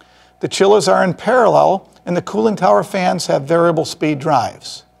 The chillers are in parallel, and the cooling tower fans have variable speed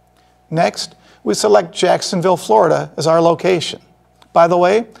drives. Next, we select Jacksonville, Florida as our location. By the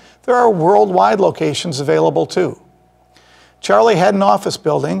way, there are worldwide locations available too. Charlie had an office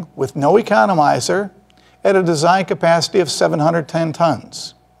building with no economizer at a design capacity of 710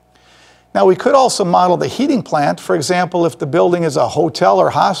 tons. Now, we could also model the heating plant, for example, if the building is a hotel or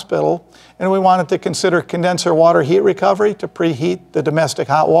hospital and we wanted to consider condenser water heat recovery to preheat the domestic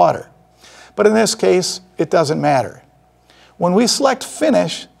hot water. But in this case, it doesn't matter. When we select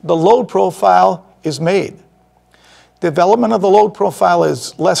Finish, the load profile is made. Development of the load profile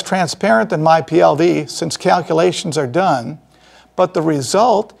is less transparent than MyPLV since calculations are done, but the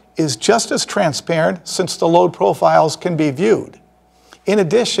result is just as transparent since the load profiles can be viewed. In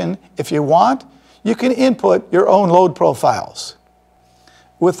addition, if you want, you can input your own load profiles.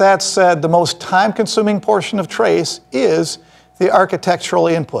 With that said, the most time-consuming portion of Trace is the architectural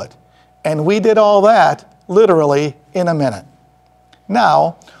input, and we did all that literally in a minute.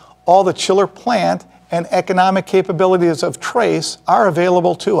 Now, all the chiller plant and economic capabilities of Trace are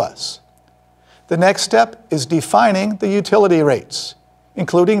available to us. The next step is defining the utility rates,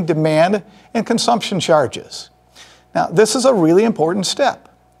 including demand and consumption charges. Now, this is a really important step.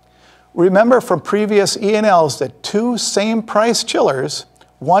 Remember from previous E&Ls that 2 same price chillers,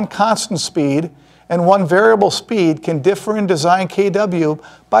 1 constant speed and 1 variable speed, can differ in design kW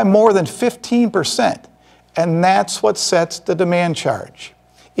by more than 15%, and that's what sets the demand charge,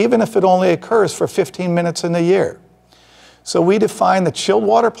 even if it only occurs for 15 minutes in the year. So we define the chilled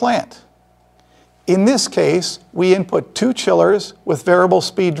water plant. In this case, we input 2 chillers with variable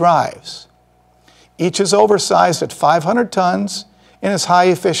speed drives. Each is oversized at 500 tons and is high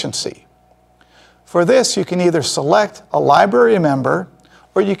efficiency. For this, you can either select a library member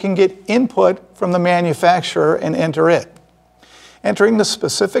or you can get input from the manufacturer and enter it. Entering the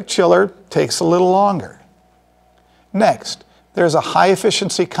specific chiller takes a little longer. Next, there's a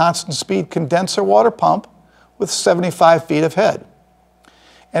high-efficiency constant-speed condenser water pump with 75 feet of head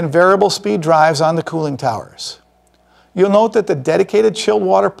and variable speed drives on the cooling towers. You'll note that the dedicated chilled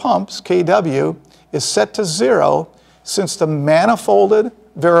water pump's kW is set to 0 since the manifolded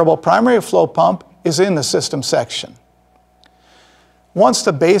variable primary flow pump is in the system section. Once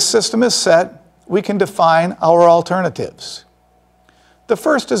the base system is set, we can define our alternatives. The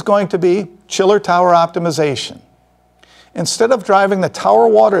first is going to be chiller tower optimization. Instead of driving the tower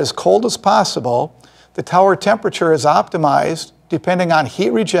water as cold as possible, the tower temperature is optimized depending on heat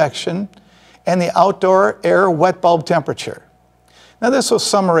rejection and the outdoor air wet bulb temperature. Now, this was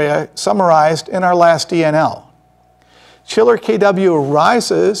summarized in our last E&L. Chiller kW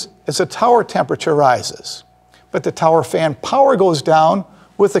rises as the tower temperature rises, but the tower fan power goes down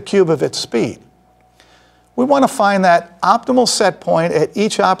with the cube of its speed. We want to find that optimal set point at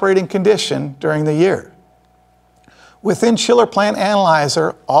each operating condition during the year. Within Chiller Plant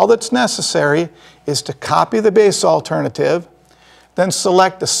Analyzer, all that's necessary is to copy the base alternative, then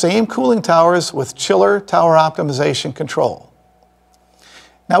select the same cooling towers with chiller tower optimization control.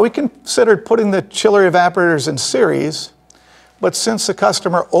 Now, we considered putting the chiller evaporators in series, but since the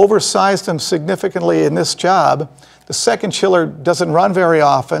customer oversized them significantly in this job, the second chiller doesn't run very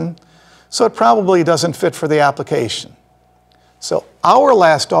often, so it probably doesn't fit for the application. So our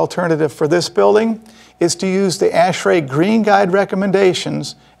last alternative for this building is to use the ASHRAE Green Guide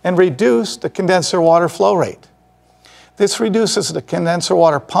recommendations and reduce the condenser water flow rate. This reduces the condenser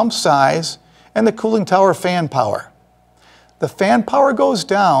water pump size and the cooling tower fan power. The fan power goes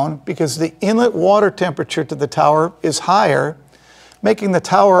down because the inlet water temperature to the tower is higher, making the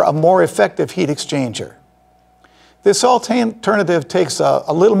tower a more effective heat exchanger. This alternative takes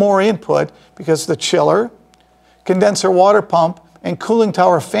a little more input because the chiller, condenser water pump, and cooling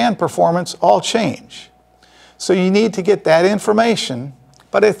tower fan performance all change. So you need to get that information,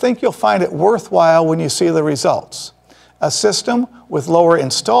 but I think you'll find it worthwhile when you see the results. A system with lower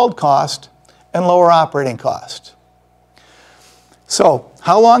installed cost and lower operating cost. So,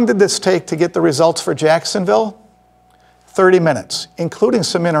 how long did this take to get the results for Jacksonville? 30 minutes, including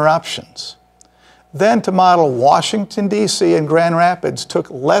some interruptions. Then to model Washington, D.C. and Grand Rapids took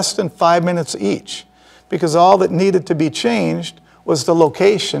less than 5 minutes each, because all that needed to be changed was the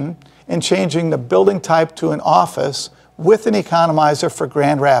location and changing the building type to an office with an economizer for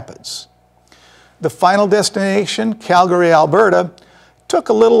Grand Rapids. The final destination, Calgary, Alberta, took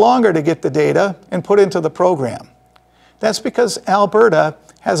a little longer to get the data and put into the program. That's because Alberta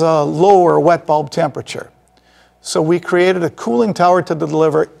has a lower wet bulb temperature. So we created a cooling tower to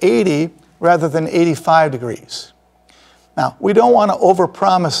deliver 80 rather than 85 degrees. Now, we don't want to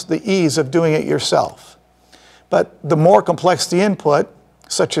overpromise the ease of doing it yourself. But the more complex the input,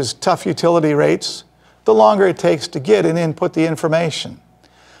 such as tough utility rates, the longer it takes to get and input the information.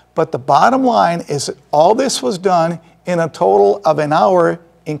 But the bottom line is that all this was done in a total of an hour,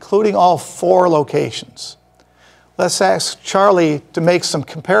 including all 4 locations. Let's ask Charlie to make some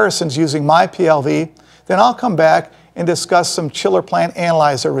comparisons using MyPLV, then I'll come back and discuss some chiller plant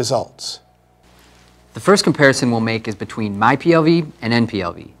analyzer results. The first comparison we'll make is between MyPLV and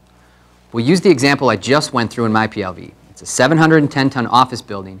NPLV. We'll use the example I just went through in MyPLV. It's a 710-ton office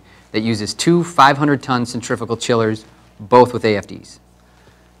building that uses 2 500-ton centrifugal chillers, both with AFDs.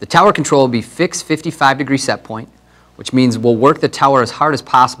 The tower control will be fixed 55-degree set point, which means we'll work the tower as hard as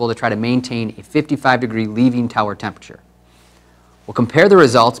possible to try to maintain a 55-degree leaving tower temperature. We'll compare the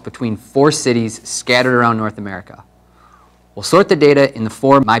results between 4 cities scattered around North America. We'll sort the data in the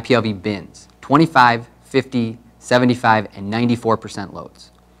 4 MyPLV bins, 25, 50, 75, and 94%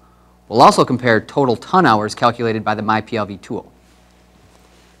 loads. We'll also compare total ton hours calculated by the MyPLV tool.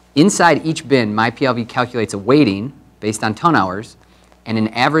 Inside each bin, MyPLV calculates a weighting based on ton hours and an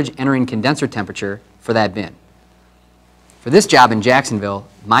average entering condenser temperature for that bin. For this job in Jacksonville,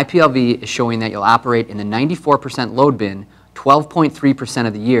 MyPLV is showing that you'll operate in the 94% load bin 12.3%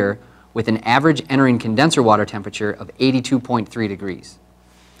 of the year with an average entering condenser water temperature of 82.3 degrees.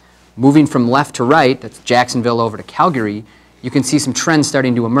 Moving from left to right, that's Jacksonville over to Calgary, you can see some trends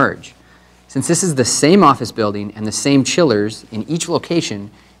starting to emerge. Since this is the same office building and the same chillers in each location,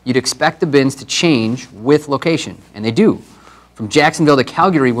 you'd expect the bins to change with location, and they do. From Jacksonville to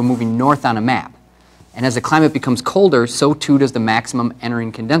Calgary, we're moving north on a map. And as the climate becomes colder, so too does the maximum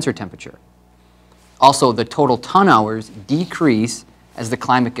entering condenser temperature. Also, the total ton hours decrease as the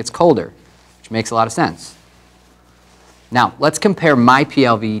climate gets colder, which makes a lot of sense. Now, let's compare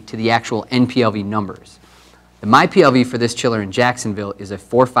MyPLV to the actual NPLV numbers. The MyPLV for this chiller in Jacksonville is a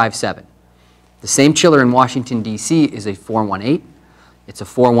 457. The same chiller in Washington, D.C. is a 418. It's a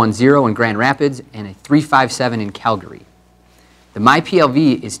 410 in Grand Rapids and a 357 in Calgary. The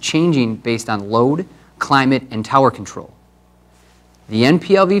MyPLV is changing based on load, climate, and tower control. The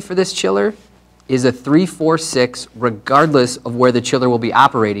NPLV for this chiller is a 346 regardless of where the chiller will be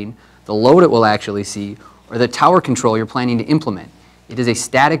operating, the load it will actually see, or the tower control you're planning to implement. It is a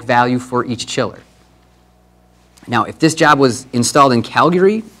static value for each chiller. Now, if this job was installed in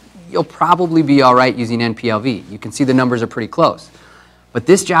Calgary, you'll probably be all right using NPLV. You can see the numbers are pretty close. But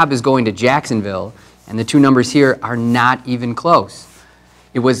this job is going to Jacksonville, and the 2 numbers here are not even close.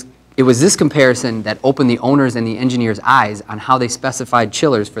 It was this comparison that opened the owners and the engineers' eyes on how they specified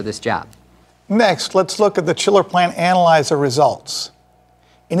chillers for this job. Next, let's look at the chiller plant analyzer results.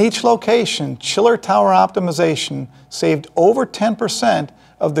 In each location, chiller tower optimization saved over 10%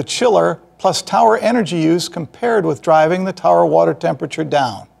 of the chiller plus tower energy use compared with driving the tower water temperature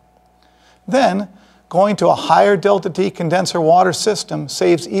down. Then, going to a higher delta T condenser water system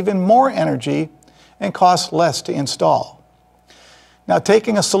saves even more energy and costs less to install. Now,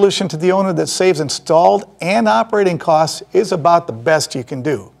 taking a solution to the owner that saves installed and operating costs is about the best you can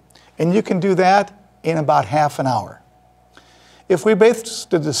do. And you can do that in about half an hour. If we base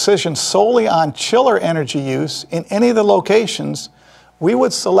the decision solely on chiller energy use in any of the locations, we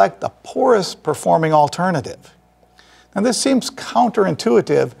would select the poorest performing alternative. Now, this seems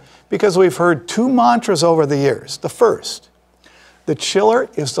counterintuitive because we've heard 2 mantras over the years. The first, the chiller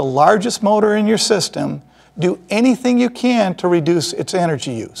is the largest motor in your system. Do anything you can to reduce its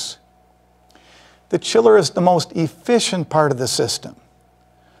energy use. The chiller is the most efficient part of the system.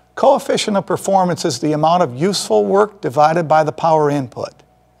 Coefficient of performance is the amount of useful work divided by the power input.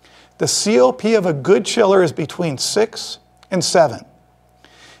 The COP of a good chiller is between 6 and 7.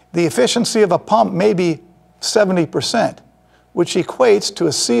 The efficiency of a pump may be 70%, which equates to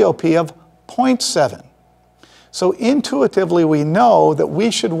a COP of 0.7. So intuitively, we know that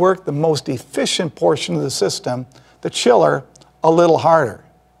we should work the most efficient portion of the system, the chiller, a little harder.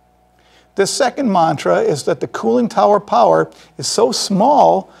 The second mantra is that the cooling tower power is so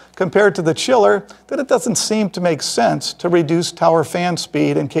small compared to the chiller that it doesn't seem to make sense to reduce tower fan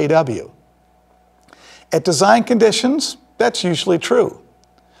speed in kW. At design conditions, that's usually true.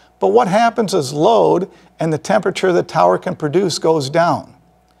 But what happens as load and the temperature the tower can produce goes down?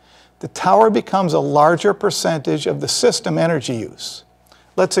 The tower becomes a larger percentage of the system energy use.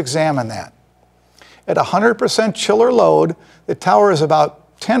 Let's examine that. At 100% chiller load, the tower is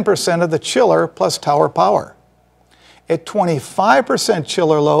about 10% of the chiller plus tower power. At 25%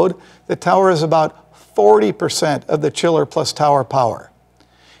 chiller load, the tower is about 40% of the chiller plus tower power.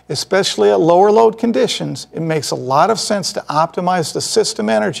 Especially at lower load conditions, it makes a lot of sense to optimize the system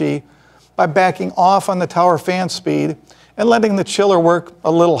energy by backing off on the tower fan speed and letting the chiller work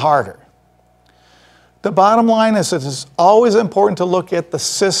a little harder. The bottom line is that it's always important to look at the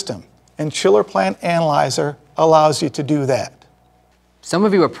system, and Chiller Plant Analyzer allows you to do that. Some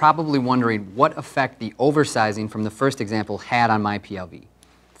of you are probably wondering what effect the oversizing from the first example had on my PLV.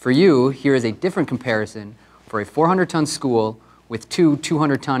 For you, here is a different comparison for a 400-ton school with two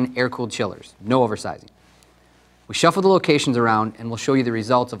 200-ton air-cooled chillers, no oversizing. We shuffle the locations around and we'll show you the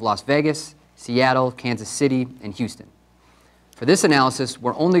results of Las Vegas, Seattle, Kansas City, and Houston. For this analysis,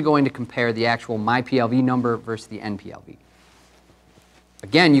 we're only going to compare the actual MyPLV number versus the NPLV.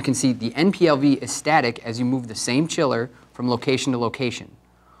 Again, you can see the NPLV is static as you move the same chiller from location to location,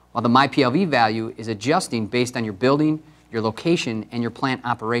 while the MyPLV value is adjusting based on your building, your location, and your plant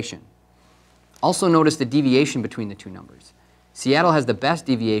operation. Also notice the deviation between the two numbers. Seattle has the best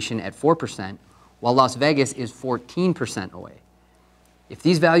deviation at 4%, while Las Vegas is 14% away. If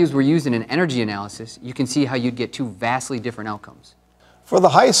these values were used in an energy analysis, you can see how you'd get two vastly different outcomes. For the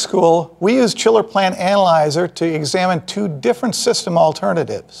high school, we used Chiller Plant Analyzer to examine two different system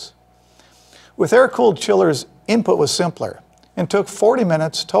alternatives. With air-cooled chillers, input was simpler and took 40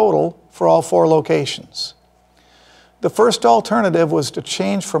 minutes total for all 4 locations. The first alternative was to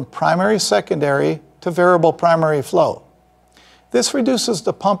change from primary-secondary to variable primary flow. This reduces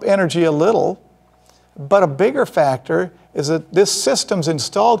the pump energy a little, but a bigger factor is that this system's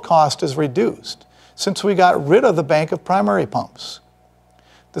installed cost is reduced since we got rid of the bank of primary pumps.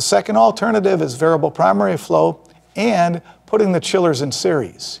 The second alternative is variable primary flow and putting the chillers in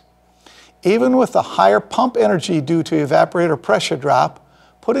series. Even with the higher pump energy due to evaporator pressure drop,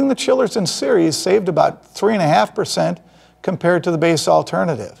 putting the chillers in series saved about 3.5% compared to the base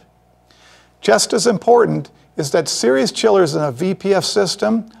alternative. Just as important is that series chillers in a VPF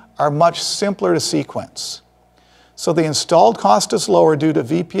system are much simpler to sequence. So the installed cost is lower due to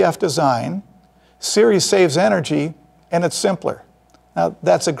VPF design, series saves energy, and it's simpler. Now,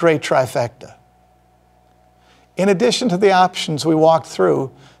 that's a great trifecta. In addition to the options we walked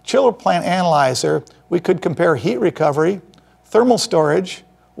through, Chiller Plant Analyzer, we could compare heat recovery, thermal storage,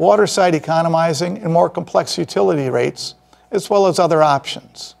 water side economizing, and more complex utility rates, as well as other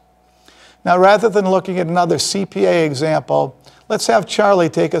options. Now, rather than looking at another CPA example, let's have Charlie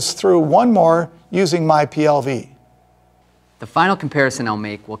take us through one more using MyPLV. The final comparison I'll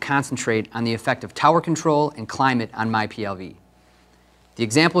make will concentrate on the effect of tower control and climate on MyPLV. The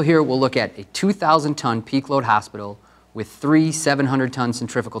example here will look at a 2,000-ton peak load hospital with 3 700-ton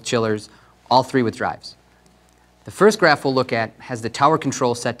centrifugal chillers, all 3 with drives. The first graph we'll look at has the tower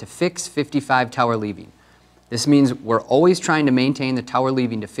control set to fix 55 tower leaving. This means we're always trying to maintain the tower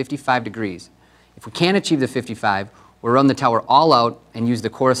leaving to 55 degrees. If we can't achieve the 55, we'll run the tower all out and use the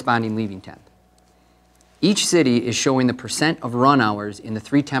corresponding leaving temp. Each city is showing the percent of run hours in the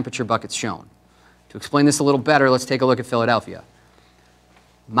 3 temperature buckets shown. To explain this a little better, let's take a look at Philadelphia.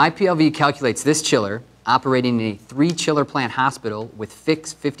 MyPLV calculates this chiller, operating in a 3-chiller plant hospital with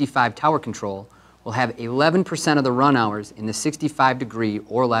fixed 55 tower control, will have 11% of the run hours in the 65 degree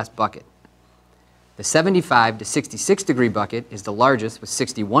or less bucket. The 75 to 66 degree bucket is the largest with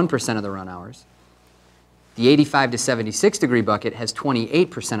 61% of the run hours. The 85 to 76 degree bucket has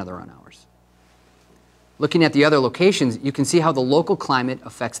 28% of the run hours. Looking at the other locations, you can see how the local climate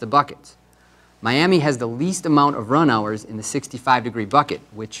affects the buckets. Miami has the least amount of run hours in the 65 degree bucket,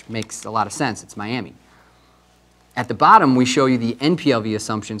 which makes a lot of sense, it's Miami. At the bottom, we show you the NPLV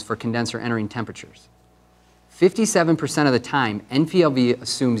assumptions for condenser entering temperatures. 57% of the time, NPLV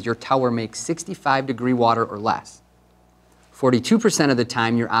assumes your tower makes 65 degree water or less. 42% of the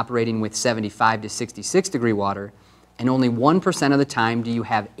time, you're operating with 75 to 66 degree water, and only 1% of the time do you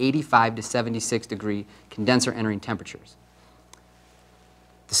have 85 to 76 degree condenser entering temperatures.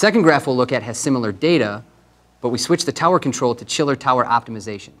 The second graph we'll look at has similar data, but we switch the tower control to chiller tower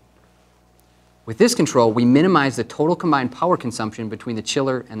optimization. With this control, we minimize the total combined power consumption between the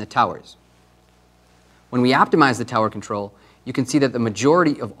chiller and the towers. When we optimize the tower control, you can see that the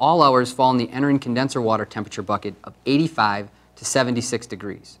majority of all hours fall in the entering condenser water temperature bucket of 85 to 76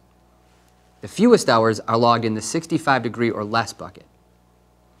 degrees. The fewest hours are logged in the 65 degree or less bucket.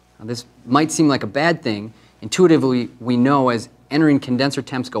 Now, this might seem like a bad thing. Intuitively, we know as entering condenser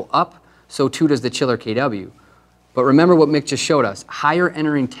temps go up, so too does the chiller kW. But remember what Mick just showed us. Higher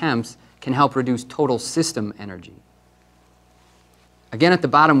entering temps can help reduce total system energy. Again, at the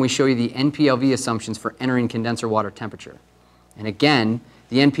bottom, we show you the NPLV assumptions for entering condenser water temperature. And again,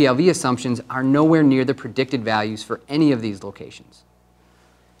 the NPLV assumptions are nowhere near the predicted values for any of these locations.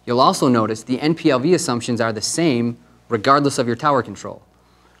 You'll also notice the NPLV assumptions are the same regardless of your tower control.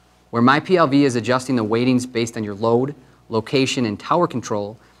 Where MyPLV is adjusting the weightings based on your load, location, and tower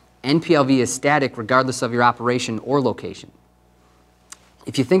control, NPLV is static regardless of your operation or location.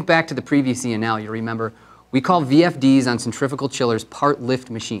 If you think back to the previous E&L, you'll remember we call VFDs on centrifugal chillers part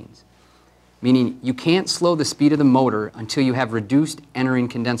lift machines, meaning you can't slow the speed of the motor until you have reduced entering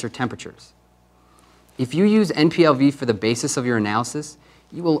condenser temperatures. If you use NPLV for the basis of your analysis,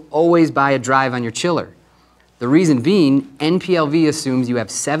 you will always buy a drive on your chiller. The reason being, NPLV assumes you have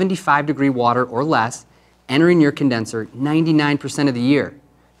 75 degree water or less entering your condenser 99% of the year.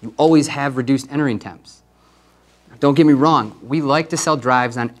 You always have reduced entering temps. Don't get me wrong, we like to sell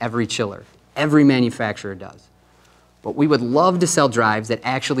drives on every chiller. Every manufacturer does. But we would love to sell drives that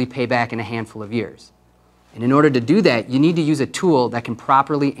actually pay back in a handful of years. And in order to do that, you need to use a tool that can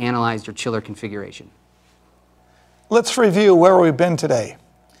properly analyze your chiller configuration. Let's review where we've been today.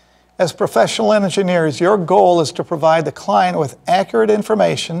 As professional engineers, your goal is to provide the client with accurate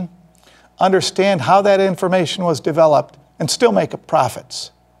information, understand how that information was developed, and still make profits.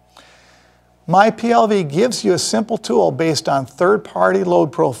 MyPLV gives you a simple tool based on third-party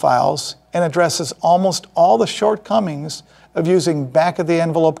load profiles and addresses almost all the shortcomings of using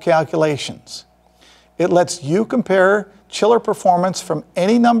back-of-the-envelope calculations. It lets you compare chiller performance from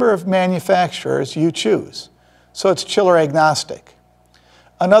any number of manufacturers you choose, so it's chiller agnostic.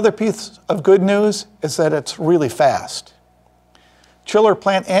 Another piece of good news is that it's really fast. Chiller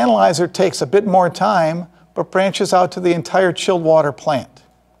Plant Analyzer takes a bit more time, but branches out to the entire chilled water plant.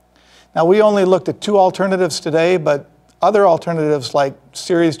 Now, we only looked at 2 alternatives today, but other alternatives like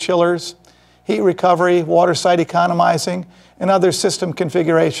series chillers, heat recovery, water site economizing, and other system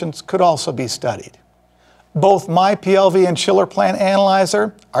configurations could also be studied. Both MyPLV and Chiller Plant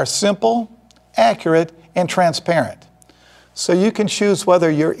Analyzer are simple, accurate, and transparent. So you can choose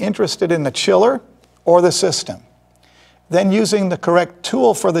whether you're interested in the chiller or the system. Then, using the correct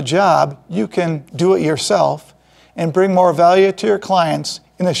tool for the job, you can do it yourself and bring more value to your clients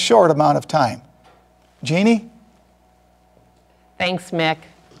in a short amount of time. Jeannie? Thanks, Mick.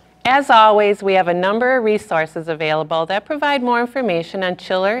 As always, we have a number of resources available that provide more information on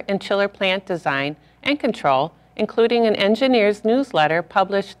chiller and chiller plant design and control, including an engineer's newsletter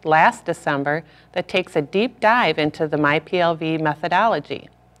published last December that takes a deep dive into the MyPLV methodology.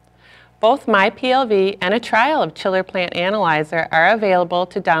 Both MyPLV and a trial of Chiller Plant Analyzer are available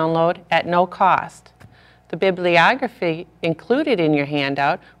to download at no cost. The bibliography included in your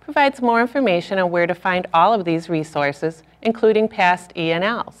handout provides more information on where to find all of these resources, including past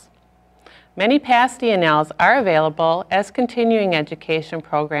E&Ls. Many past E&Ls are available as continuing education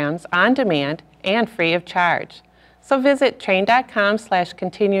programs on demand and free of charge. So visit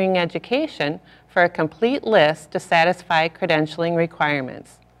trane.com/continuing education for a complete list to satisfy credentialing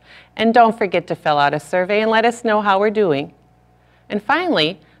requirements. And don't forget to fill out a survey and let us know how we're doing. And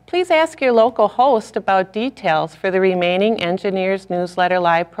finally, please ask your local host about details for the remaining Engineers Newsletter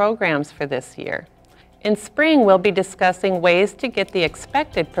Live programs for this year. In spring, we'll be discussing ways to get the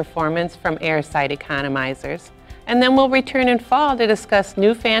expected performance from air site economizers. And then we'll return in fall to discuss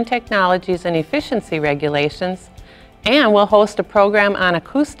new fan technologies and efficiency regulations. And we'll host a program on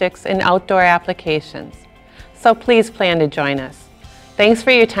acoustics in outdoor applications. So please plan to join us. Thanks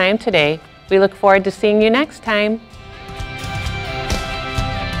for your time today. We look forward to seeing you next time.